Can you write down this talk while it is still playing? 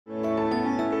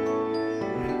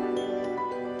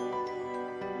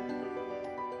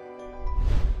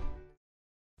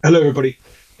Hello, everybody.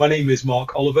 My name is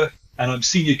Mark Oliver, and I'm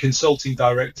Senior Consulting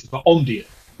Director for Omdia,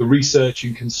 the research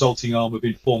and consulting arm of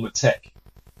Informa Tech.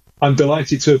 I'm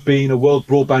delighted to have been a World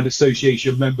Broadband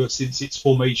Association member since its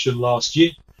formation last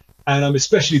year, and I'm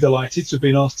especially delighted to have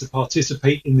been asked to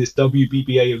participate in this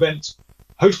WBBA event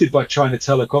hosted by China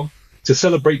Telecom to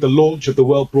celebrate the launch of the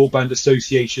World Broadband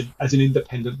Association as an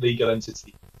independent legal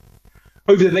entity.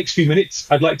 Over the next few minutes,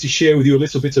 I'd like to share with you a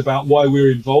little bit about why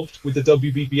we're involved with the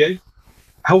WBBA,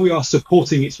 how we are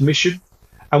supporting its mission,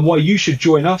 and why you should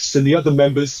join us and the other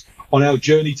members on our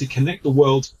journey to connect the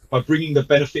world by bringing the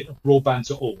benefit of broadband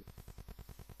to all.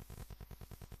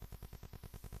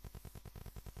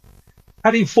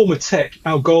 At Informa Tech,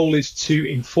 our goal is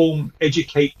to inform,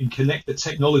 educate, and connect the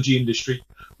technology industry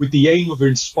with the aim of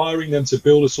inspiring them to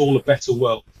build us all a better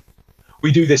world.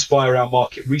 We do this via our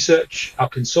market research, our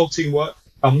consulting work,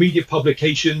 our media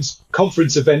publications,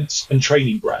 conference events, and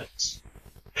training brands.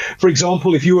 For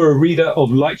example, if you are a reader of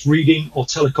Light Reading or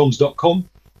telecoms.com,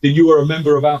 then you are a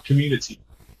member of our community.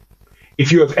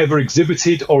 If you have ever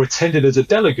exhibited or attended as a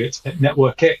delegate at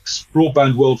Network X,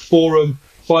 Broadband World Forum,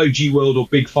 5G World or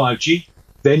Big 5G,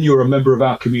 then you're a member of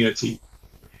our community.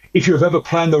 If you have ever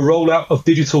planned the rollout of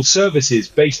digital services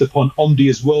based upon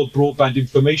Omdia's World Broadband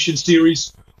Information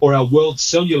Series or our World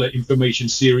Cellular Information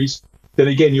Series, then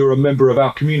again, you're a member of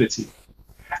our community.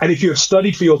 And if you have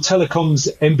studied for your Telecoms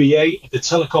MBA at the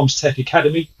Telecoms Tech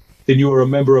Academy, then you are a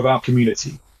member of our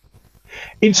community.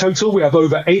 In total, we have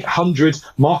over 800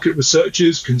 market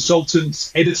researchers,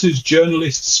 consultants, editors,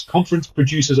 journalists, conference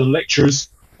producers, and lecturers,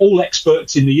 all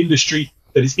experts in the industry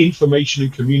that is information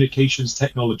and communications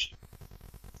technology.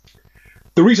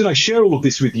 The reason I share all of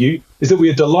this with you is that we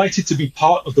are delighted to be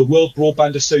part of the World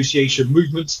Broadband Association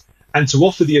movement and to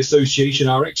offer the association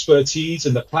our expertise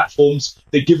and the platforms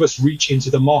that give us reach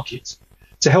into the market,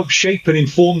 to help shape and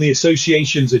inform the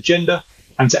association's agenda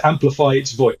and to amplify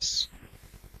its voice.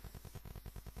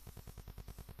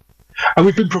 And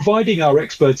we've been providing our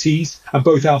expertise and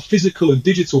both our physical and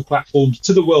digital platforms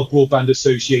to the World Broadband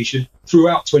Association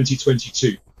throughout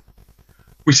 2022.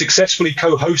 We successfully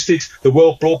co-hosted the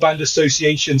World Broadband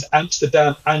Association's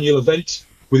Amsterdam annual event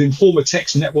with Informa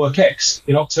Tech's Network X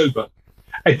in October,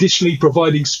 additionally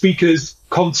providing speakers,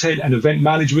 content and event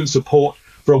management support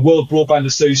for a World Broadband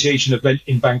Association event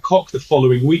in Bangkok the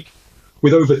following week,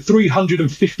 with over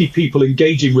 350 people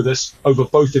engaging with us over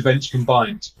both events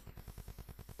combined.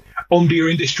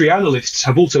 Omdia industry analysts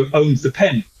have also owned the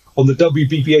pen on the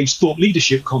WBBA's thought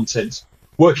leadership content,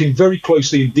 working very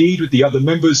closely indeed with the other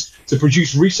members to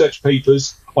produce research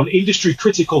papers on industry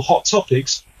critical hot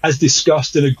topics as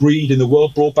discussed and agreed in the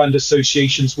World Broadband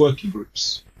Association's working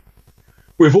groups.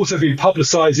 We've also been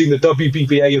publicising the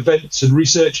WBBA events and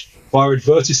research via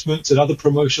advertisements and other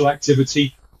promotional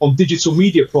activity on digital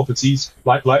media properties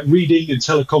like Light Reading and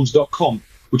telecoms.com,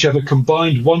 which have a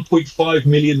combined 1.5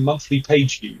 million monthly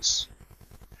page views.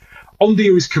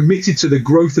 Omdia is committed to the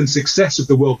growth and success of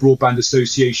the World Broadband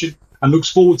Association and looks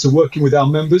forward to working with our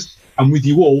members and with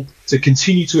you all to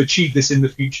continue to achieve this in the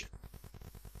future.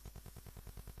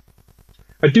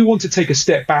 I do want to take a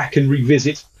step back and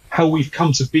revisit how we've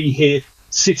come to be here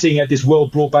sitting at this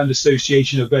World Broadband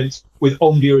Association event with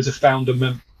Omdia as a founder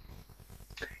member.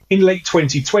 In late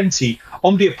 2020,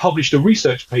 Omdia published a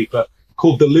research paper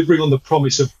called Delivering on the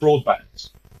Promise of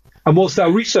Broadband. And whilst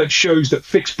our research shows that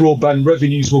fixed broadband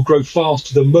revenues will grow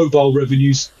faster than mobile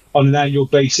revenues on an annual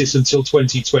basis until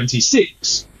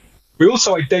 2026, we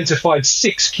also identified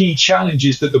 6 key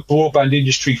challenges that the broadband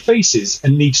industry faces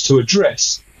and needs to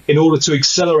address in order to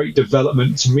accelerate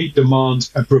development, to meet demand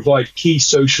and provide key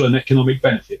social and economic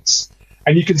benefits.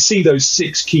 And you can see those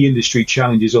 6 key industry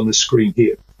challenges on the screen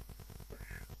here.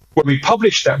 When we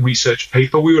published that research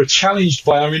paper, we were challenged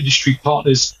by our industry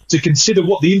partners to consider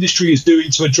what the industry is doing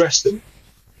to address them.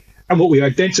 And what we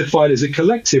identified as a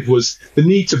collective was the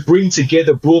need to bring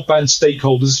together broadband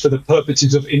stakeholders for the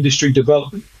purposes of industry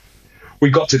development.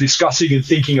 We got to discussing and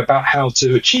thinking about how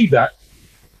to achieve that.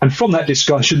 And from that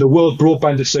discussion, the World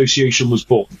Broadband Association was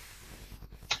born.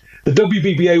 The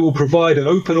WBBA will provide an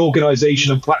open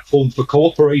organisation and platform for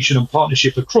cooperation and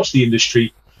partnership across the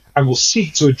industry and will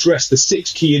seek to address the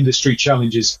 6 key industry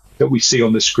challenges that we see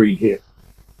on the screen here.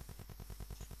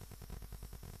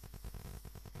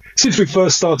 Since we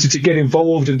first started to get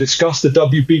involved and discuss the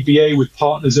WBBA with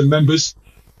partners and members,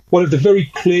 one of the very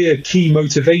clear key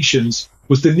motivations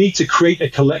was the need to create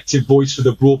a collective voice for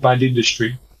the broadband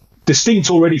industry, distinct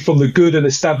already from the good and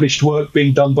established work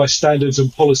being done by standards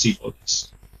and policy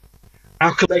bodies.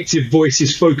 Our collective voice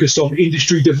is focused on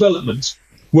industry development,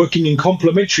 working in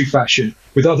complementary fashion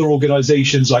with other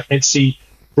organisations like ETSI,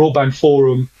 Broadband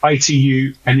Forum,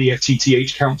 ITU, and the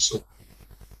FTTH Council.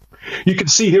 You can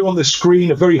see here on the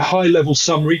screen a very high-level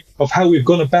summary of how we've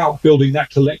gone about building that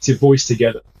collective voice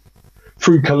together.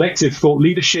 Through collective thought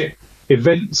leadership,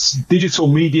 events, digital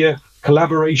media,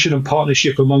 collaboration and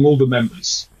partnership among all the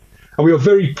members. And we are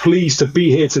very pleased to be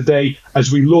here today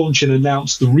as we launch and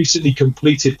announce the recently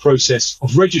completed process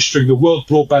of registering the World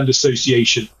Broadband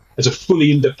Association as a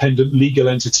fully independent legal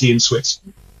entity in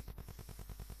Switzerland.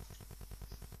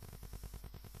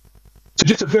 So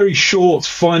just a very short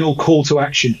final call to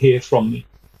action here from me.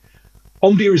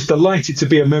 Omdia is delighted to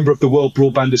be a member of the World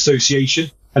Broadband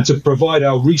Association and to provide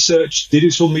our research,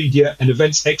 digital media and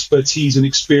events expertise and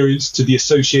experience to the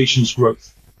association's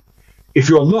growth. If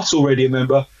you are not already a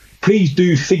member, please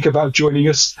do think about joining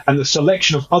us and the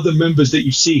selection of other members that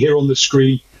you see here on the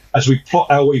screen as we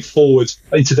plot our way forward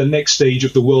into the next stage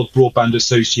of the World Broadband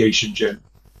Association journey.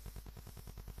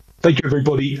 Thank you,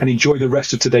 everybody, and enjoy the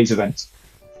rest of today's event.